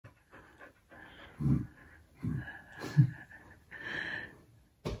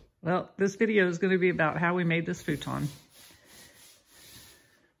Well, this video is going to be about how we made this futon.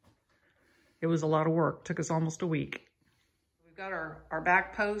 It was a lot of work. Took us almost a week. We've got our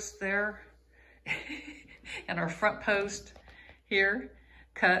back post there and our front post here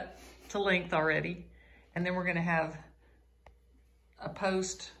cut to length already. And then we're going to have a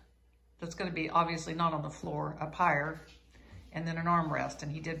post that's going to be obviously not on the floor, up higher, and then an armrest.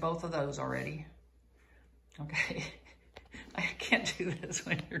 And he did both of those already. Okay. I can't do this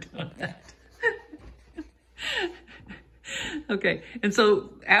when you're doing that. Okay, and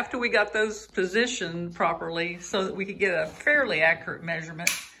so after we got those positioned properly so that we could get a fairly accurate measurement,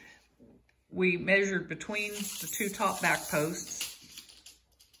 we measured between the two top back posts.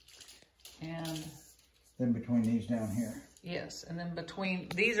 And then between these down here. Yes, and then between,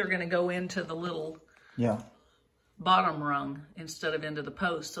 these are gonna go into the little bottom rung instead of into the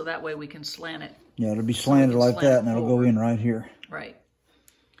post, so that way we can slant it. Yeah, it'll be slanted like that, and it'll go in right here. Right.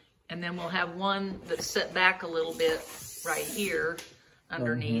 And then we'll have one that's set back a little bit right here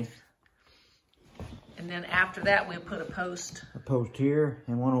underneath. And then after that, we'll put a post. A post here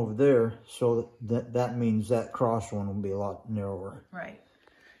and one over there, so that means that cross one will be a lot narrower. Right.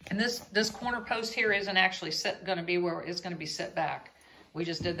 And this corner post here isn't actually going to be where it's going to be set back. We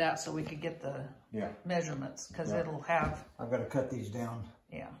just did that so we could get the measurements, because it'll have... I've got to cut these down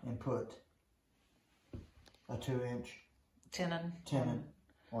and put a 2-inch tenon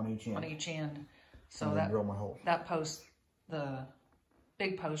on each end. On each end. So that drill my hole. That post, the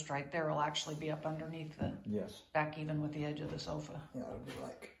big post right there, will actually be up underneath the back even with the edge of the sofa. Yeah, it'll be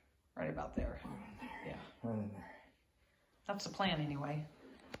like right about there. Yeah. Right in there. That's the plan anyway.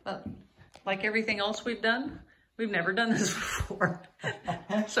 But like everything else we've done, we've never done this before.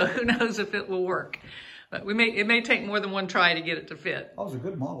 So who knows if it will work. But it may take more than one try to get it to fit. That was a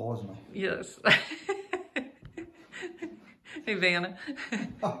good model, wasn't it? Yes. Hey, Vanna.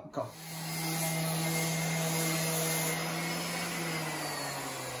 Oh, God.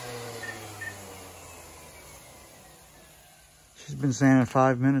 She's been sanding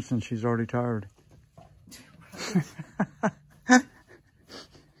 5 minutes and she's already tired.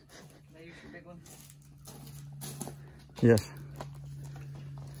 Yes.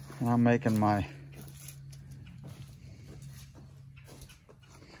 And I'm making my...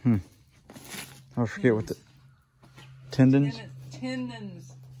 I forget what the... Tendons?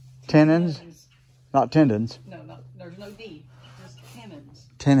 Tendons. Tenons? Not tendons. No, there's no D. Just tenons.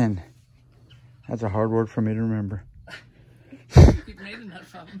 Tenon. That's a hard word for me to remember. You've made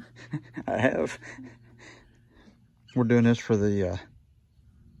enough of them. I have. We're doing this for the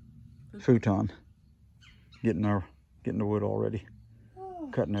futon. Getting the wood all ready.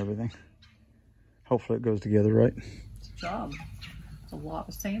 Cutting everything. Hopefully it goes together right. It's a job. It's a lot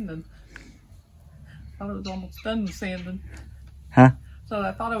of sanding. I thought I was almost done with sanding. Huh? So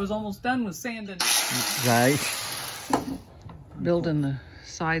I thought I was almost done with sanding. Right. Building the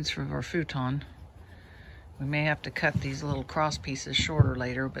sides for our futon. We may have to cut these little cross pieces shorter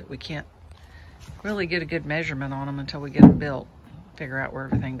later, but we can't really get a good measurement on them until we get them built. Figure out where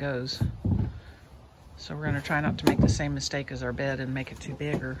everything goes. So we're going to try not to make the same mistake as our bed and make it too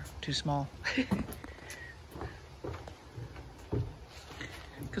big or too small.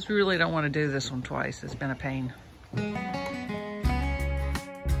 Because we really don't want to do this one twice. It's been a pain.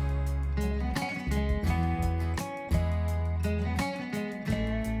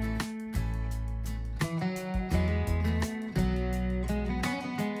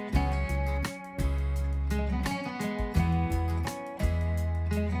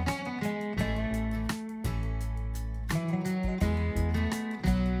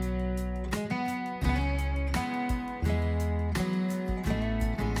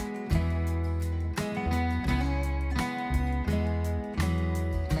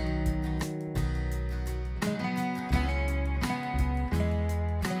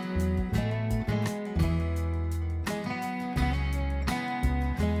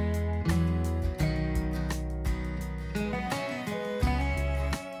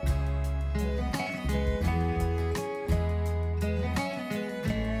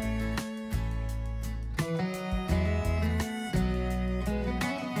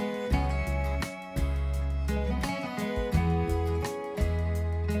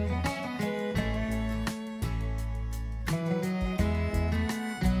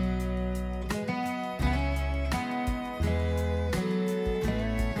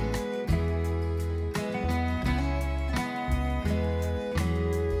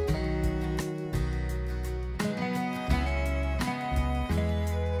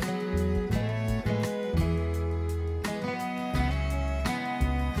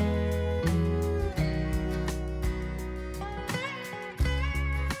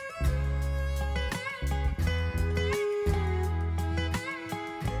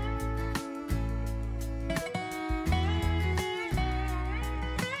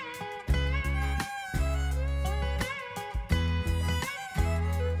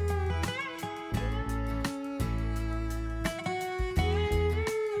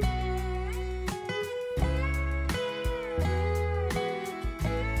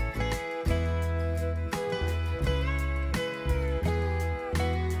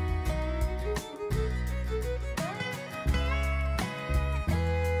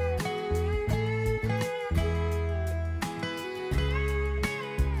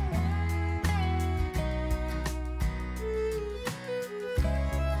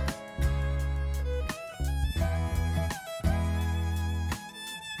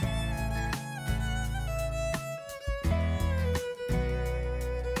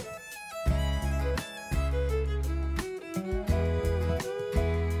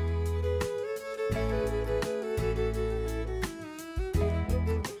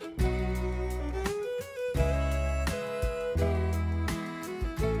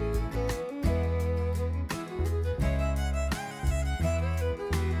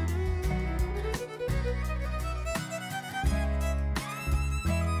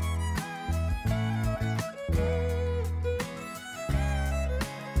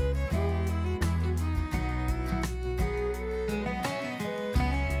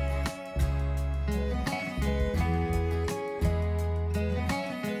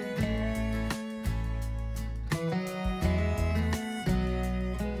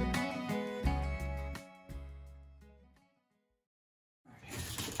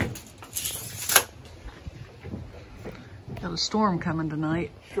 Got a storm coming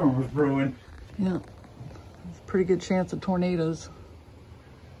tonight. Storm was brewing. Yeah. There's a pretty good chance of tornadoes.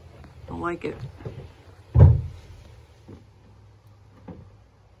 Don't like it. I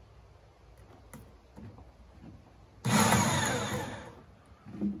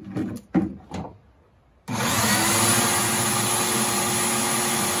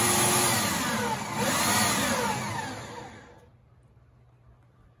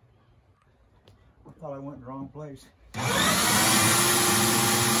thought I went in the wrong place.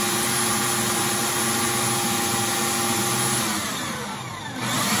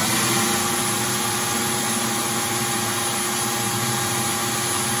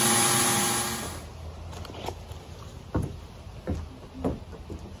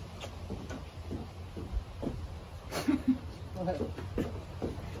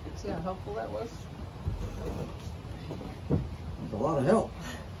 See how helpful that was? That's a lot of help.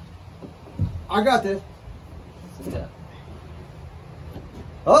 I got this. Yeah.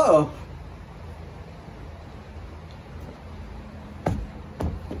 Uh-oh.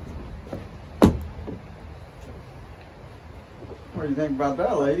 What do you think about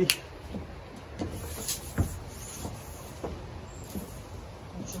that, lady?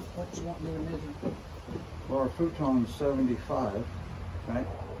 What you want me to measure? Well, our futon's 75, right?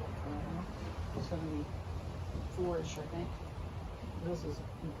 74-ish, I think. This is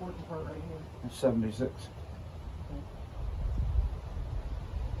the important part right here. That's 76. Okay.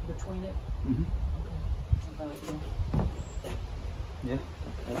 Between it? Mm-hmm. Okay. About it, yeah. Yeah,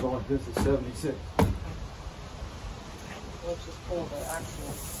 that's all this is 76. Let's just pull the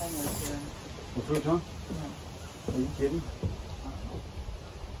actual thing right here. The futon? Yeah. Are you kidding?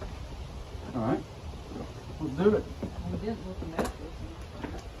 All right, let's do it. We didn't look at that.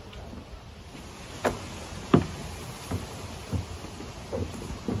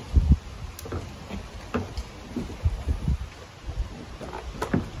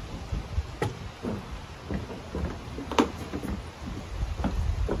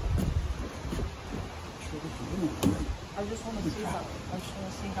 I just want to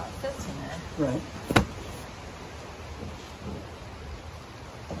see how it fits in there. Right.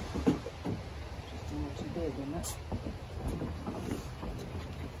 Just a little too big, isn't it?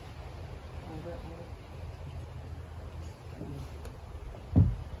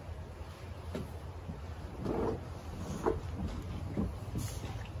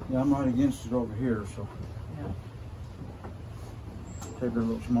 Yeah, I'm right against it over here, so Yeah. take it a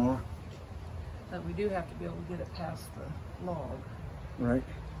little smaller. But we do have to be able to get it past the log. Right.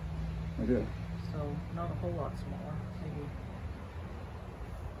 I do. So not a whole lot smaller. Maybe.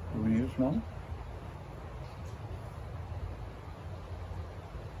 Do we need it smaller?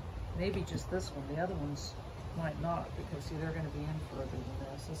 Maybe just this one. The other ones might not, because see, they're going to be in further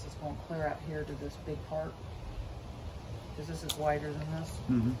than this. This is going to clear out here to this big part, because this is wider than this.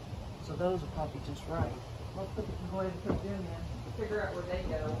 Mm-hmm. So those are probably just right. Let's go ahead and put them in. Figure out where they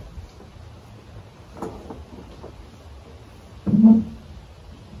go.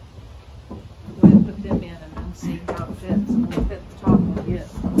 Go ahead and put them in and then see how it fits. And we'll fit the top one yet.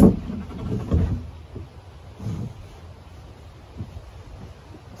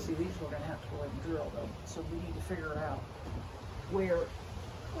 See, these we're going to have to go ahead and drill though. So we need to figure out where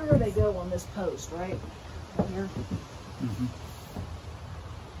they go on this post, right? Right here. Mm-hmm.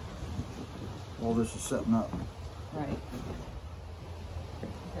 All this is setting up. Right.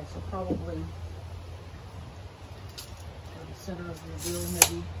 Okay, so probably the center of your wheel,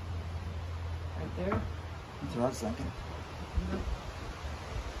 maybe right there. That's what I was thinking.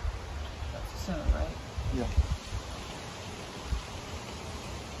 That's the center, right? Yeah.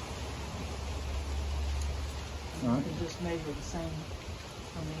 And All you right. can just measure the same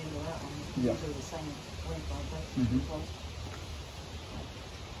from the end of that one. Yeah. These are the same length, aren't they? Mm-hmm. Close.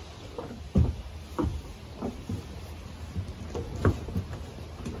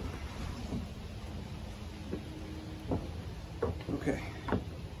 Okay.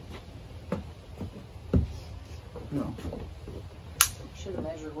 No. Should have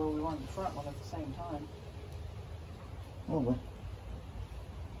measured where we wanted the front one at the same time. Oh, well,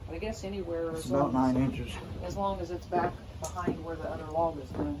 But I guess anywhere it's as about long 9 inches. as long as it's back behind where the other log is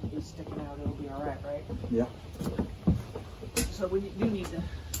going to be sticking out, it'll be all right, right? Yeah. So we do need to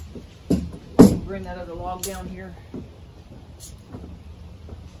bring that other log down here.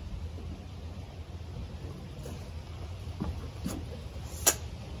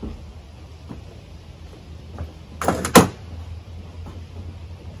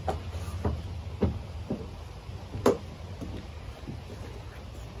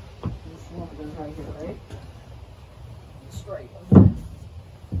 This one goes right here, right? Straight one.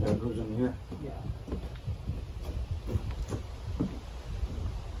 That goes in here. Yeah.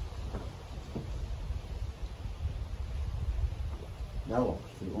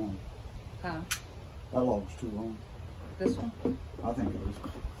 long. Huh? That log's too long. This one? I think it is.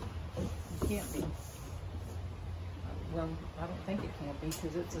 It can't be. Well, I don't think it can't be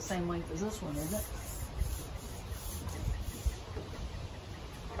because it's the same length as this one, isn't it?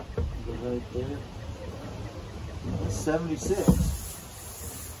 Right there. 76.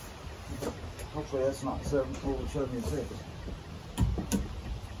 Hopefully that's not 76.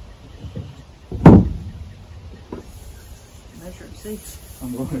 Measure and see.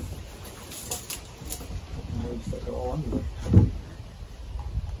 I'm going to stick it all under it.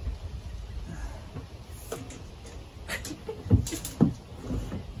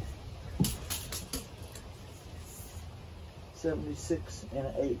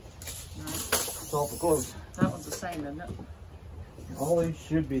 $76.125. It's awful close. That one's the same, isn't it? All these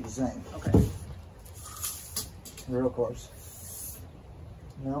should be the same. Okay. Real close.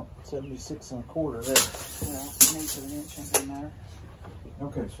 No, 76.25 there. Well, an eighth of an inch ain't gonna matter.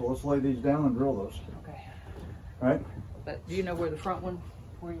 Okay, so let's lay these down and drill those. Okay. Right? But do you know where the front one,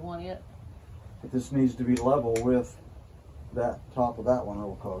 where you want it? But this needs to be level with that top of that one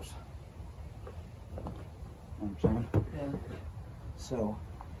real close. Understand? Yeah. So,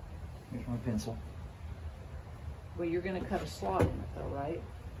 here's my pencil. Well, you're gonna cut a slot in it though, right?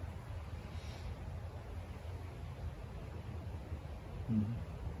 Mm-hmm.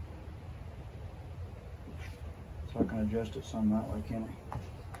 So I can adjust it some that way, can't I?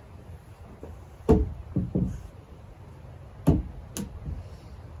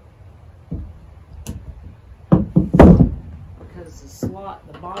 Because the slot,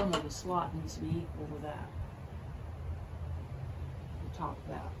 the bottom of the slot needs to be equal to that. The top of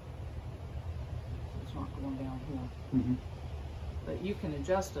that. It's not going down here. Mm-hmm. But you can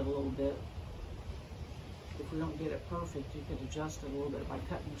adjust it a little bit. If we don't get it perfect, you could adjust it a little bit by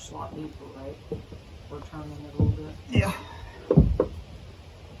cutting your slot deeper, right? Or turning it a little bit. Yeah.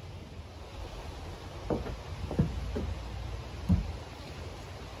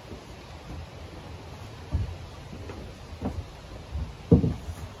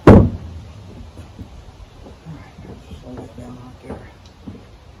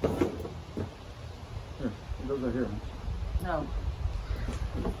 Here. No.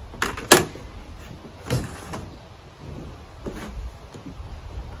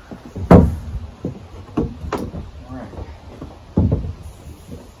 All right.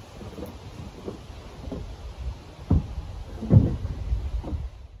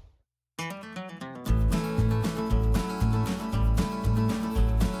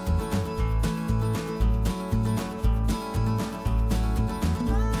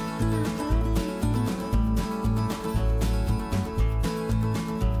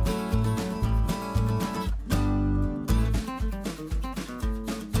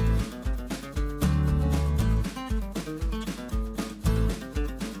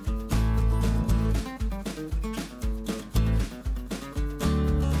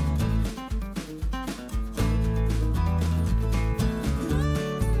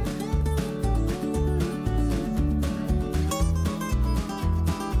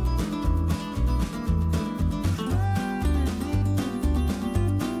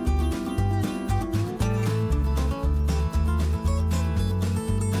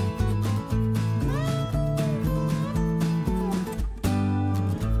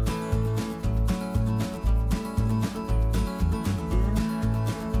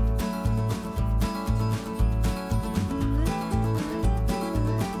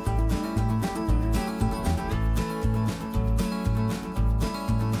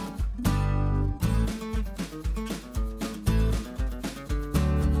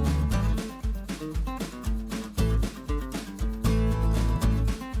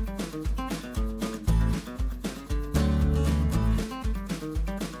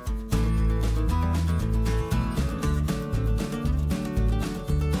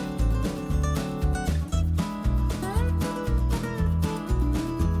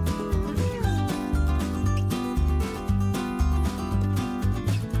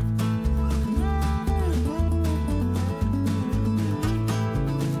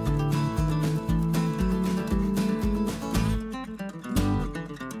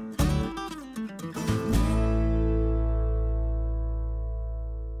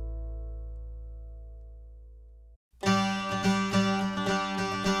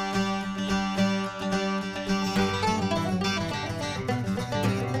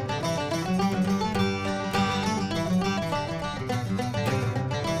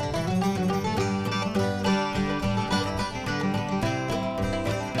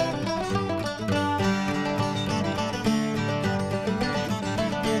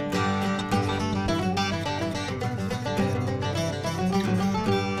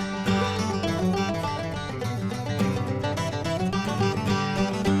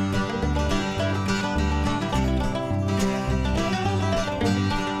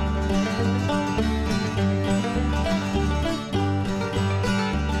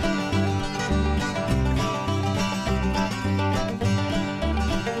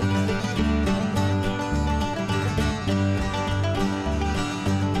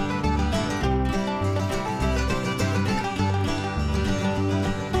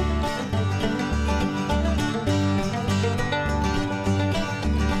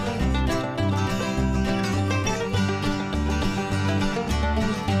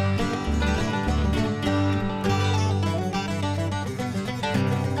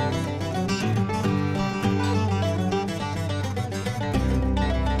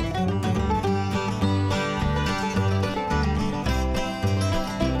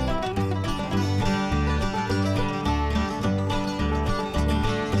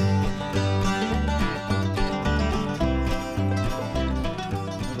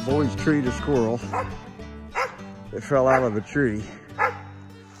 boys treed a squirrel that fell out of a tree.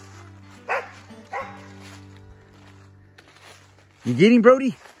 You get him,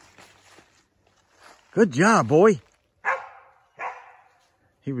 Brody? Good job, boy.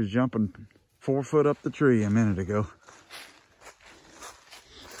 He was jumping 4 foot up the tree a minute ago.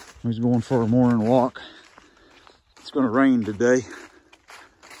 He's going for a morning walk. It's going to rain today.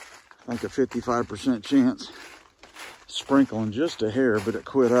 I think a 55% chance. Sprinkling just a hair, but it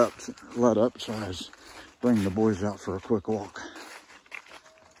let up, so I was bringing the boys out for a quick walk.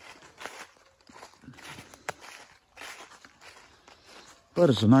 But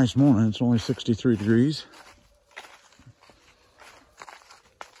it's a nice morning. It's only 63 degrees.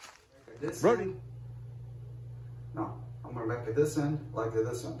 Brody. No, I'm gonna make it this end like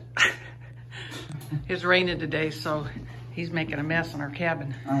this end. It's raining today, so he's making a mess in our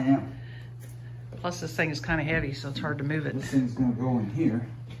cabin. I am. Plus this thing is kind of heavy, so it's hard to move it. This thing's gonna go in here.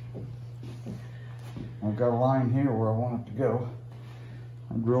 I've got a line here where I want it to go.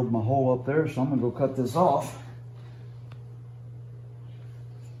 I drilled my hole up there, so I'm gonna go cut this off.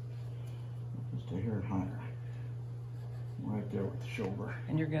 Just a hair higher. Right there with the shoulder.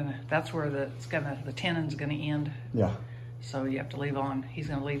 And that's where the tenon's gonna end. Yeah. So you have to leave on, he's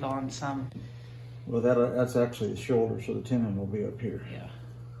gonna leave on some. Well, that's actually the shoulder, so the tenon will be up here. Yeah.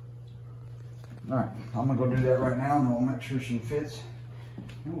 All right, I'm gonna go do that right now, and we'll make sure she fits.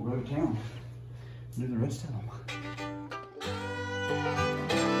 And we'll go to town, do the rest of them.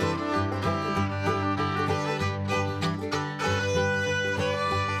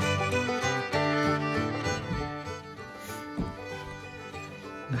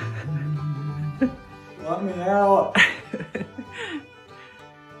 Let me out.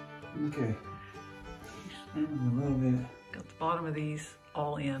 Okay. Spin a little bit. Got the bottom of these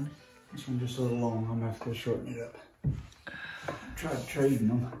all in. This one just a little long. I'm gonna have to shorten it up. Tried trading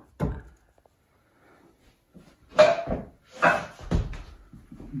them.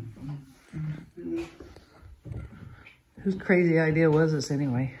 Whose crazy idea was this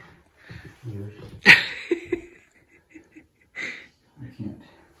anyway? Yours. I can't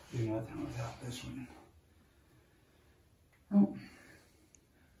do nothing without this one. Oh.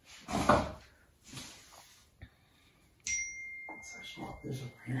 Let's swap this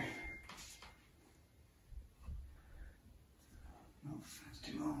over here. No, that's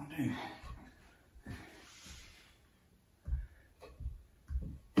too long too.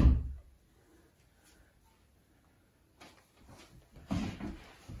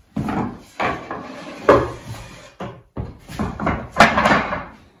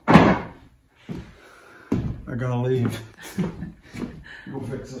 I gotta leave. Go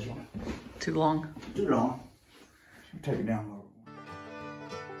fix this one. Too long? Too long. Take it down a little.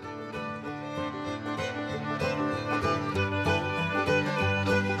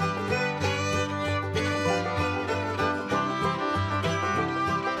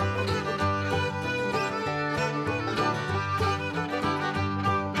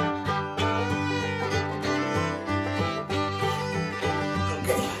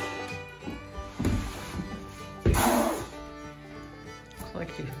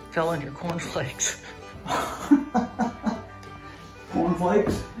 Like you fell on your cornflakes.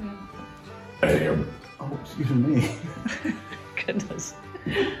 Cornflakes? Oh, excuse me. Goodness.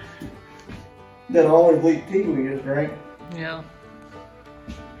 That olive leaf tea we just drank. Yeah.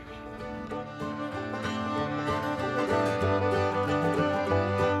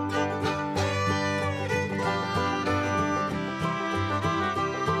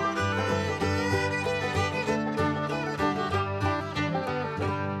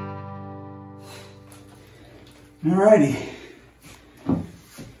 Alrighty.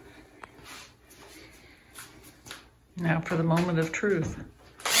 Now for the moment of truth.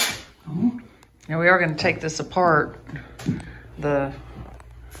 Now we are going to take this apart. The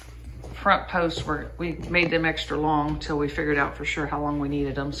front posts we made them extra long till we figured out for sure how long we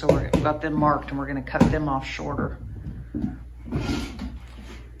needed them. So we've got them marked and we're going to cut them off shorter. And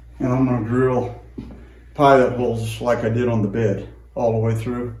I'm going to drill pilot holes like I did on the bed all the way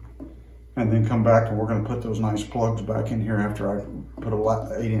through. And then come back and we're going to put those nice plugs back in here after I put a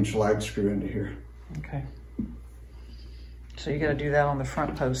 8-inch lag screw into here. Okay. So you got to do that on the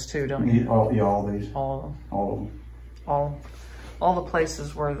front post too, don't you? Yeah, all these. All of them. All of them. All the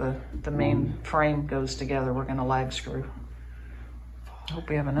places where the main frame goes together, we're going to lag screw. I hope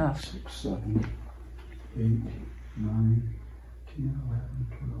we have enough. 6, 7, 8, 9, 10, 11,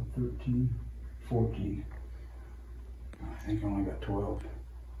 12, 13, 14. I think I only got 12.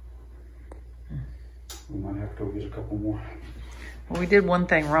 We might have to go get a couple more. Well, we did one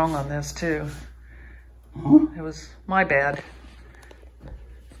thing wrong on this too. Huh? It was my bad.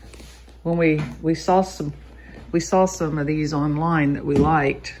 when we saw some of these online that we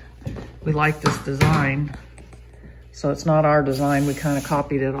liked. We liked this design. So it's not our design. We kind of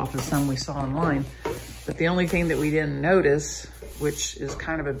copied it off of some we saw online. But the only thing that we didn't notice, which is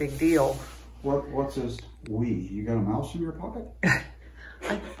kind of a big deal. What's this we? You got a mouse in your pocket?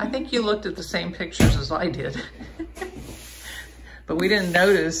 I think you looked at the same pictures as I did. But we didn't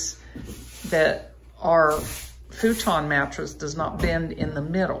notice that our futon mattress does not bend in the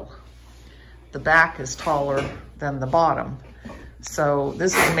middle. The back is taller than the bottom. So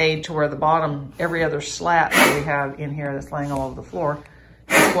this is made to where the bottom, every other slat that we have in here that's laying all over the floor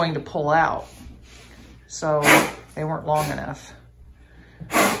is going to pull out. So they weren't long enough.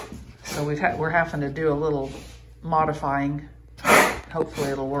 So we're having to do a little modifying. Hopefully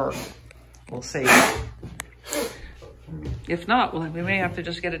it'll work. We'll see. If not, well, we may have to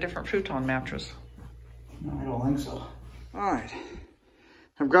just get a different futon mattress. No, I don't think so. All right,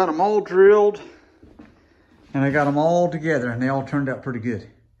 I've got them all drilled and I got them all together and they all turned out pretty good.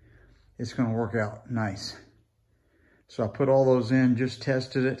 It's gonna work out nice. So I put all those in, just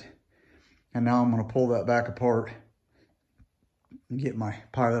tested it. And now I'm gonna pull that back apart and get my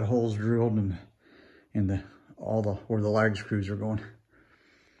pilot holes drilled and where the lag screws are going.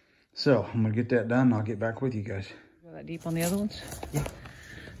 So I'm gonna get that done and I'll get back with you guys. Go that deep on the other ones? Yeah.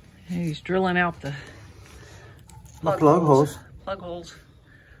 He's drilling out the plug holes. Plug holes.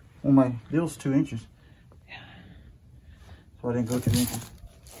 Well, my deal's 2 inches. Yeah. So I didn't go 2 inches.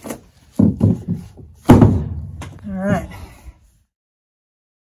 All right.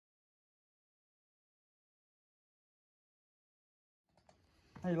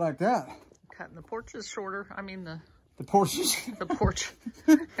 How you like that? Cutting the porches shorter. I mean the porches? The porch.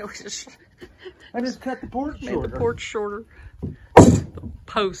 It was just, I just cut the porch made shorter. the porch shorter. The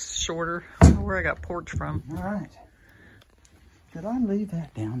posts shorter. I don't know where I got porch from. All right. Did I leave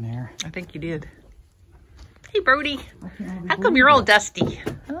that down there? I think you did. Hey, Brody. How come you're all dusty?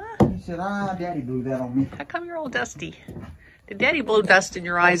 Huh? He said, Daddy blew that on me. How come you're all dusty? Did Daddy blow dust in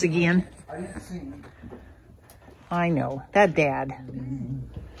your eyes again? I didn't see him. I know. That Dad.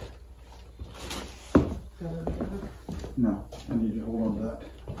 No, I need you to hold on to that.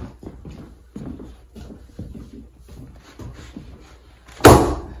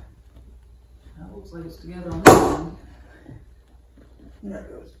 That looks like it's together on this one. There it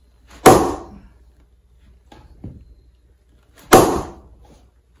goes.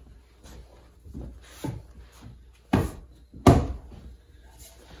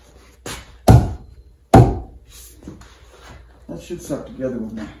 That should suck together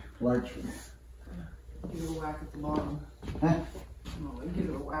with my light screw. Give it a whack at the bottom. Huh? No, give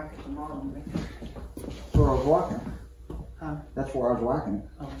it a whack at the bottom. That's where I was whacking. Huh? That's where I was whacking it.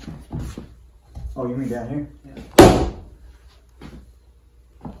 Oh. Oh, you mean down here? Yeah.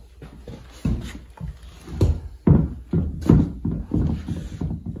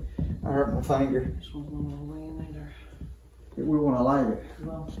 I hurt my finger. This one's going all the way in there. We want to lag it.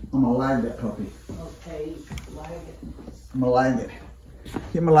 Well, I'm going to lag that puppy. okay, lag it. I'm going to lag it.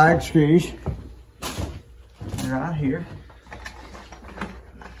 Get my lag screws. Right here.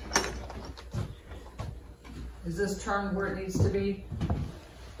 Is this turned where it needs to be?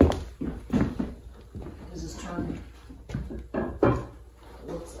 Is this turned? It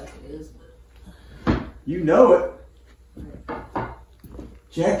looks like it is, but... You know it.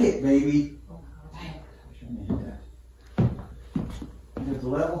 Check it, baby. Oh, There's the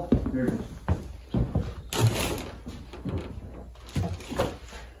level. There it is.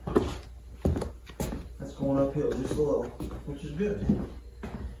 That's going uphill just a little, which is good.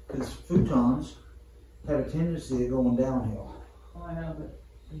 Because futons have a tendency of going downhill. oh, I know, but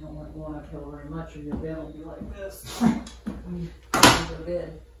you don't want it going uphill very much or your bed will be like this. When you go to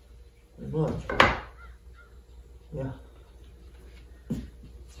bed. Pretty much. Yeah.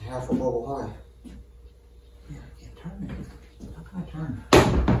 It's half a bubble high. Yeah, I can't turn it. How can I turn it?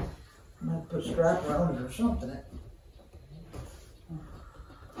 I'm going to put a strap around it or something.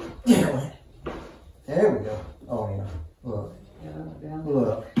 There we go. Oh, yeah. Look. Yeah, that went down.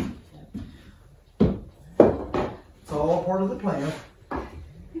 Look. It's all part of the plan. I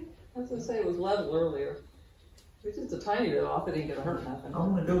was going to say it was level earlier. It's just a tiny bit off. It ain't going to hurt nothing.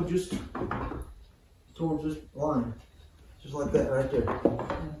 I'm going to go just towards this line. Just like that right there.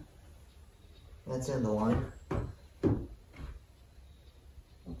 Yeah. That's in the line.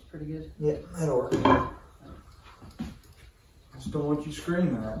 Looks pretty good. Yeah, that'll work. I just don't want you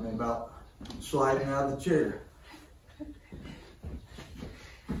screaming at me about sliding out of the chair.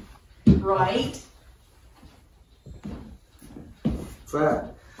 Right. In fact,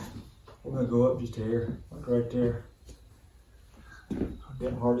 we're gonna go up just a hair, like right there.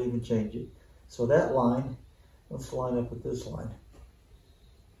 Didn't hardly even change it. So that line, let's line up with this line.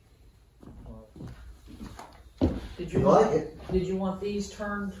 Did You like it? Did you want these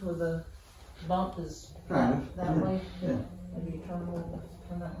turned where the bump is Kind of. that way? Yeah. Maybe you turn that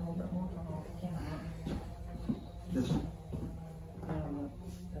a little bit more. Turn off the camera. This one. I don't know.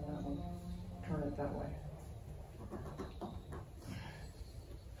 That one. Turn it that way.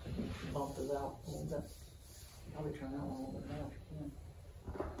 Bump it out a little bit. Probably turn that one a little bit more if you can.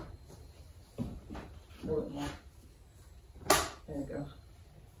 A little bit more. There you go.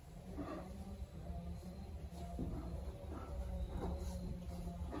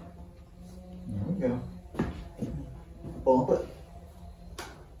 There we go. Bump it.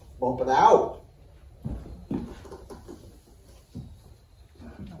 Bump it out.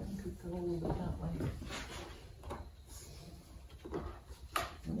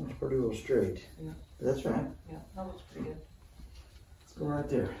 That looks pretty well straight. Yeah. That's right. Yeah, that looks pretty good. Let's go right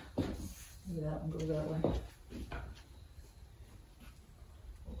there. Do that and go that way.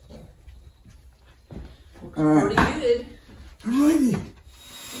 Looks All right. pretty good. Alrighty.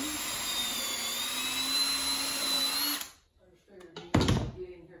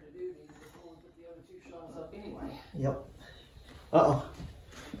 Yep. Uh-oh.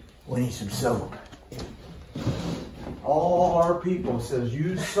 We need some soap. All our people says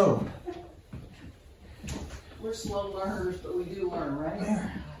use soap. We're slow learners, but we do learn, right?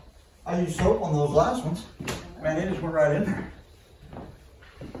 There. I used soap on those last ones. Man, they just went right in there.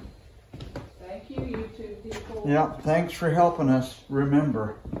 Thank you, YouTube people. Yeah, thanks for helping us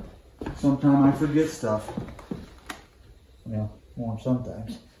remember. Sometimes I forget stuff. Well, more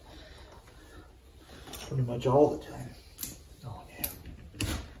sometimes. Pretty much all the time. Oh, yeah.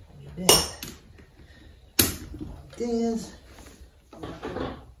 You did. Diz.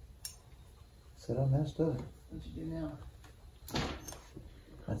 Said I messed up. What you do now?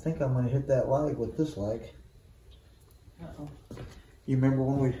 I think I'm going to hit that leg with this leg. Uh-oh. You remember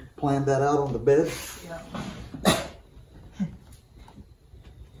when we planned that out on the bed? Yeah.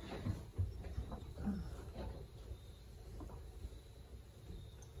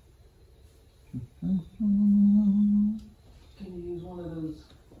 Can you use one of those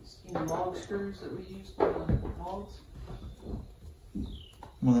skinny log screws that we use for the logs?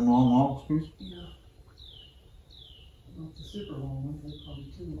 One of them long log screws? Yeah. Not the super long ones, they're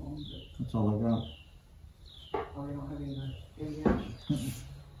probably too long, but That's all I got. oh, you don't have any of the big ones.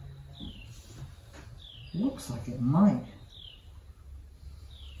 Looks like it might.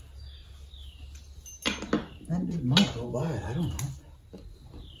 That dude might go by it, I don't know.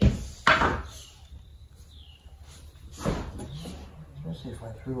 Especially if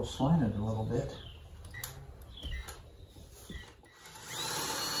I threw a slant it a little bit.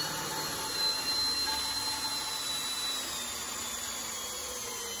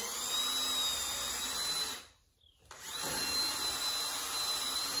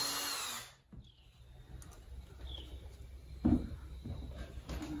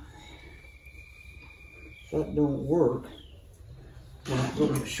 If that don't work, we'll have to go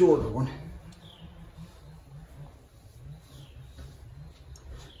to the shorter one.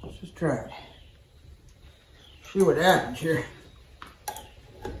 Let's just try it. See what happens here.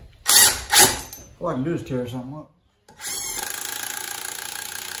 All I can do is tear something up.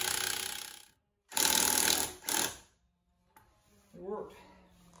 It worked.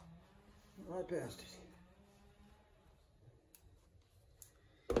 Right past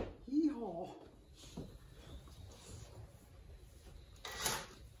it. Yeehaw.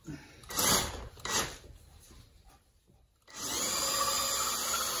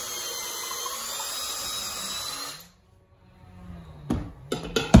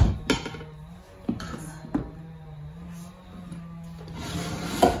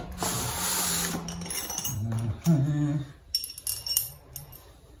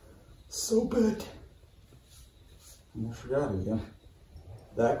 So good. Almost forgot it again.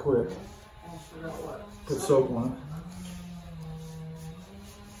 That quick. Put soap on it.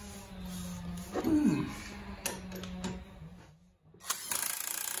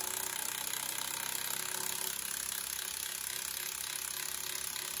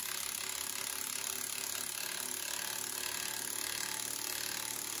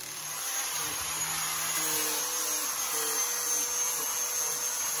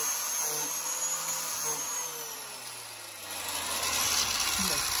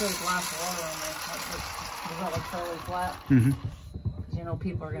 Put a glass of water on there. Is that like fairly flat? Mm-hmm. Because you know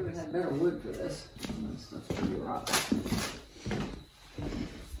people are going to have better wood for this. This stuff's going to be rotten.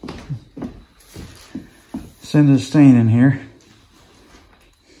 Cinda's stain in here.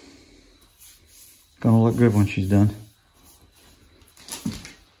 Gonna look good when she's done.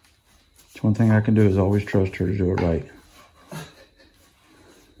 One thing I can do is always trust her to do it right.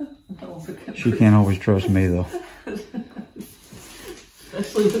 She can't always trust me though.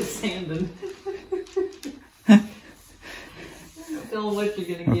 Especially with sanding. Don't tell what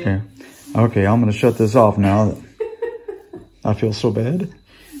you're gonna get. Okay. Okay, I'm gonna shut this off now. I feel so bad.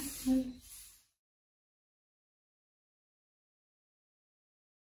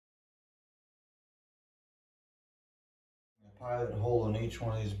 Pilot hole in each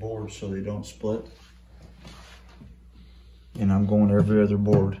one of these boards so they don't split. And I'm going every other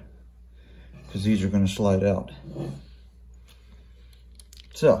board because these are going to slide out.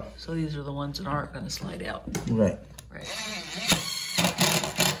 So these are the ones that aren't going to slide out. Right. Right. So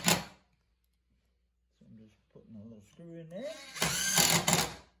I'm just putting a little screw in there.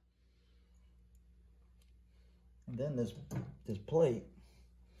 And then this plate,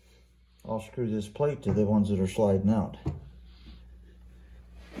 I'll screw this plate to the ones that are sliding out.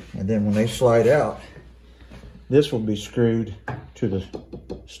 And then when they slide out, this will be screwed to the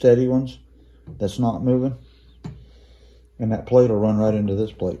steady ones that's not moving. And that plate will run right into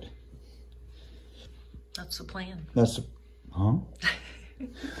this plate. That's the plan. That's the, huh?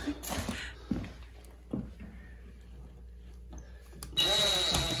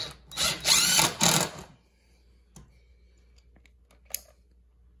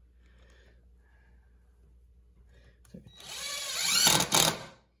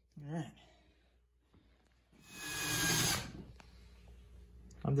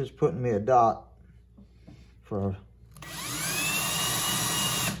 I'm just putting me a dot for,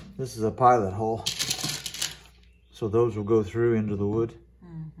 this is a pilot hole. So those will go through into the wood.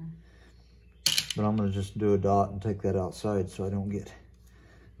 Mm-hmm. But I'm gonna just do a dot and take that outside so I don't get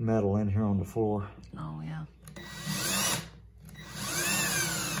metal in here on the floor. Oh yeah.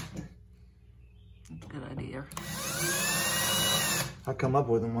 That's a good idea. I come up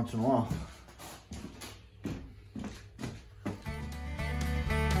with them once in a while.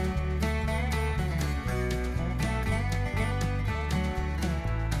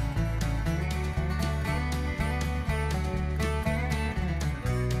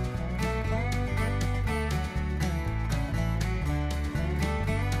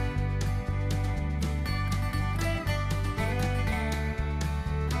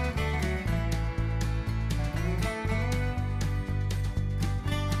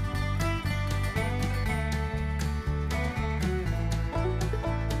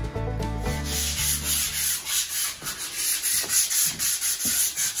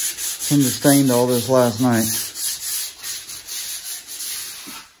 Cinda stained all this last night.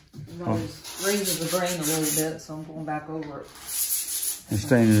 I was raising the grain a little bit, so I'm going back over it. And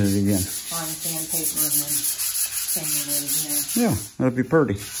staining it again. Fine sandpaper and then staining it again. Yeah, that'll be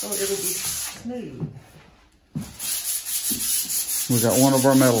pretty. So it'll be smooth. We got one of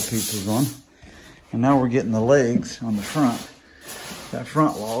our metal pieces on. And now we're getting the legs on the front. That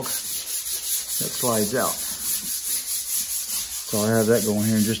front log that slides out. So I'll have that going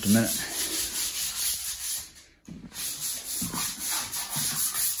here in just a minute.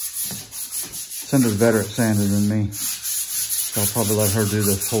 Cinda's better at sanding than me. So I'll probably let her do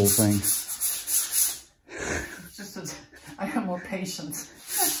this whole thing. It's just I have more patience.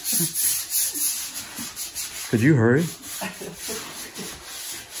 Could you hurry?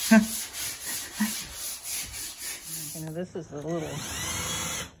 You know, this is the little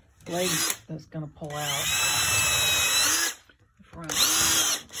leg that's going to pull out.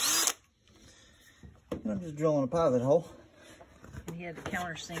 I'm just drilling a pilot hole. And he had to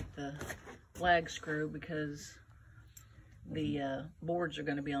countersink the flag screw because the boards are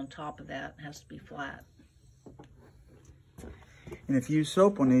going to be on top of that. It has to be flat. And if you use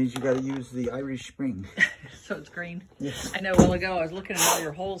soap on these, you got to use the Irish Spring. So it's green? Yes. I know a while ago I was looking at all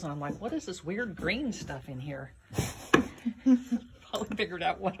your holes and I'm like, what is this weird green stuff in here? Finally figured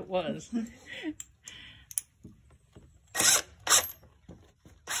out what it was.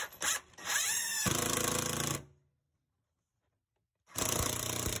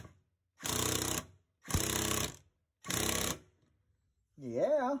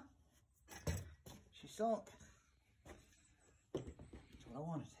 Yeah. She sunk. That's what I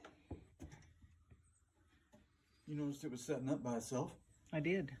wanted. You noticed it was setting up by itself? I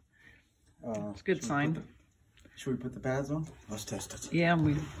did. It's a good sign. Should we put the pads on? Let's test it. Yeah,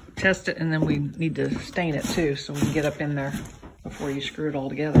 we test it and then we need to stain it too so we can get up in there before you screw it all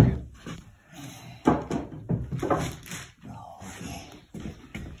together. Okay.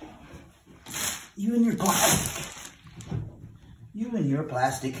 You and your plastic. You and your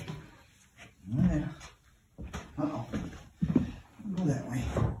plastic. Yeah. Uh-oh. Go that way.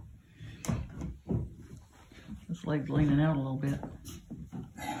 This leg's leaning out a little bit.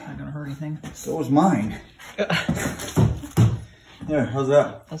 I'm gonna gonna hurt anything. So was mine. There, how's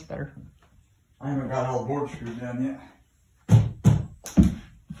that? That's better. I haven't got all the board screws down yet.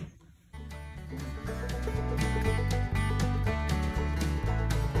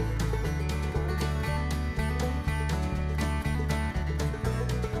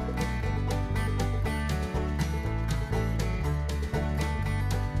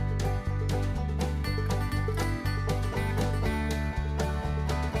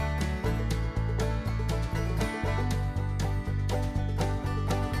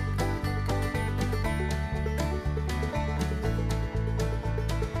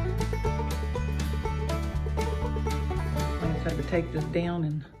 Had to take this down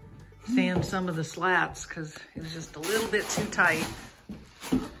and sand some of the slats because it was just a little bit too tight.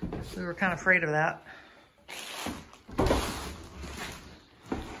 We were kind of afraid of that.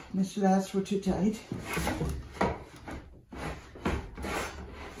 The slats were too tight.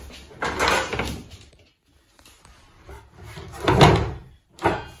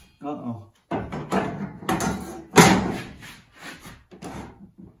 Uh-oh.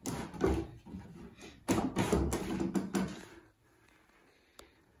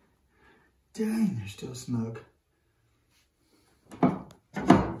 Dang, they're still snug.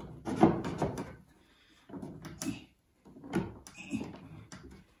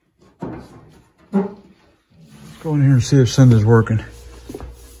 Let's go in here and see if Cinda's working.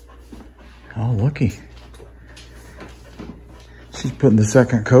 Oh, looky. She's putting the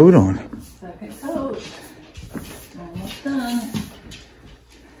second coat on. Second coat. Almost done.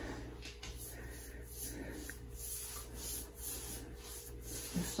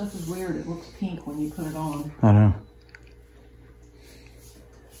 This stuff is weird. It looks pink when you put it on. I know.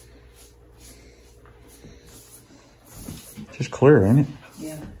 Just clear, ain't it?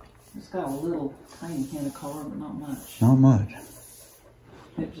 Yeah. It's got a little tiny hint of color, but not much. Not much.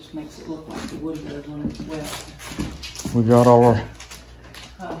 It just makes it look like the wood does when it's wet. We got our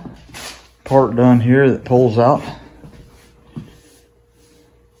part done here that pulls out.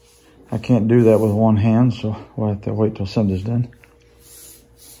 I can't do that with one hand, so we'll have to wait till Cinda's done.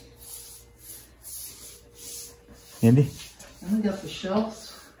 Andy? And we got the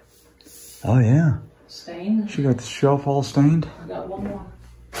shelves Oh yeah. stained. She got the shelf all stained. I got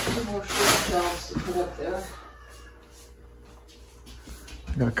two more shelves to put up there.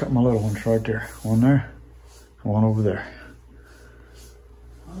 I gotta cut my little ones right there. One there, and one over there.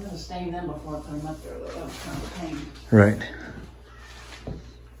 I'm gonna stain them before I put them up there, though. That was kind of a pain. Right.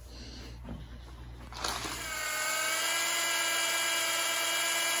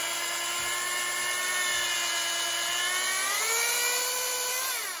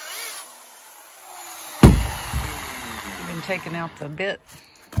 You've been taking out the bit.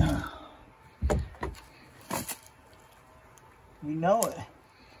 You know it.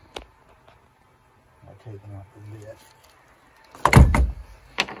 I'm taking out the bit.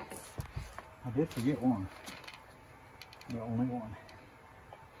 I did forget one. The only one.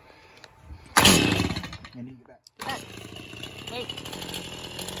 And you get back. Hey.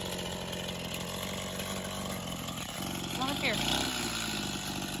 Come on up here.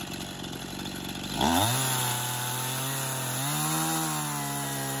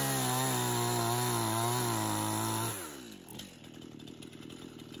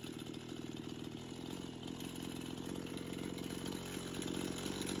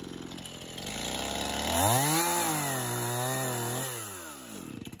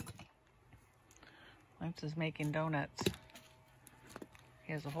 Lance is making donuts.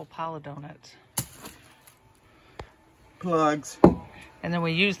 He has a whole pile of donuts. Plugs. And then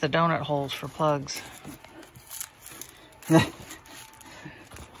we use the donut holes for plugs. I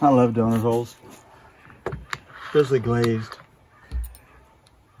love donut holes. Especially glazed.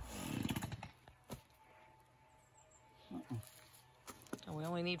 So we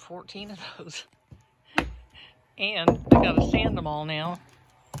only need 14 of those. And I gotta sand them all now.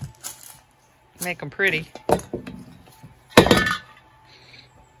 Make them pretty.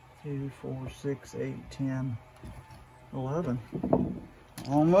 2, 4, 6, 8, 10, 11.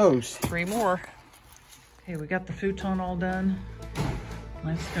 Almost. 3 more. Okay, we got the futon all done.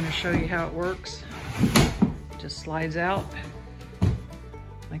 I'm just gonna show you how it works. Just slides out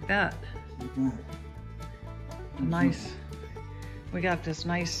like that. Nice. We got this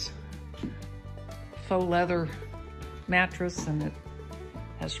nice faux leather mattress, and it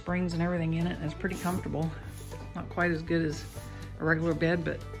has springs and everything in it, and it's pretty comfortable. Not quite as good as a regular bed,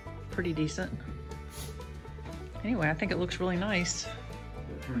 but pretty decent. Anyway, I think it looks really nice.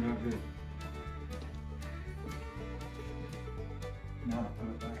 It turned out good. Now I'll put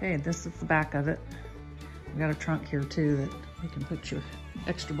it back. Okay, this is the back of it. We got a trunk here too that you can put your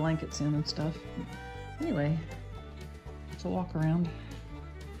extra blankets in and stuff. Anyway, it's a walk around.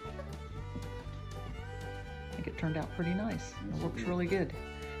 I think it turned out pretty nice. It works really good.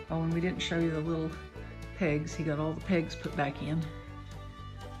 Oh, and we didn't show you the little pegs. He got all the pegs put back in.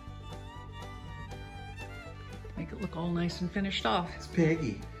 Make it look all nice and finished off. It's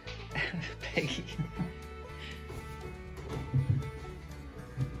Peggy. Peggy.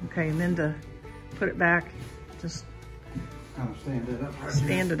 Okay, and then to put it back, just Kind of stand it up right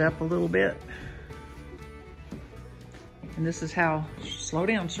stand it up a little bit. And this is how, slow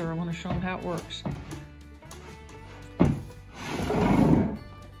down, sir. I want to show them how it works.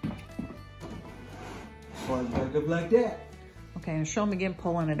 Slide back up like that. Okay, and show them again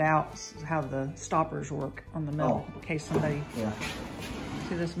pulling it out, how the stoppers work on the metal, in case somebody, Yeah.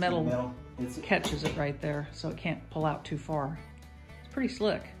 see this metal It's catches it right there, so it can't pull out too far. It's pretty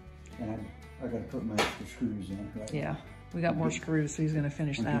slick. and I gotta put my extra screws in, right? Yeah, we got more screws, so he's gonna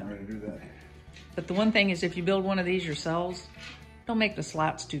finish I'm that. getting ready to do that. But the one thing is, if you build one of these yourselves, don't make the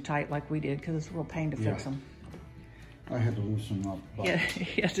slats too tight like we did, because it's a real pain to fix them. I had to loosen them up. But Yeah,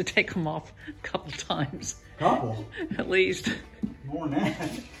 you have to take them off a couple times, couple? at least. More than that.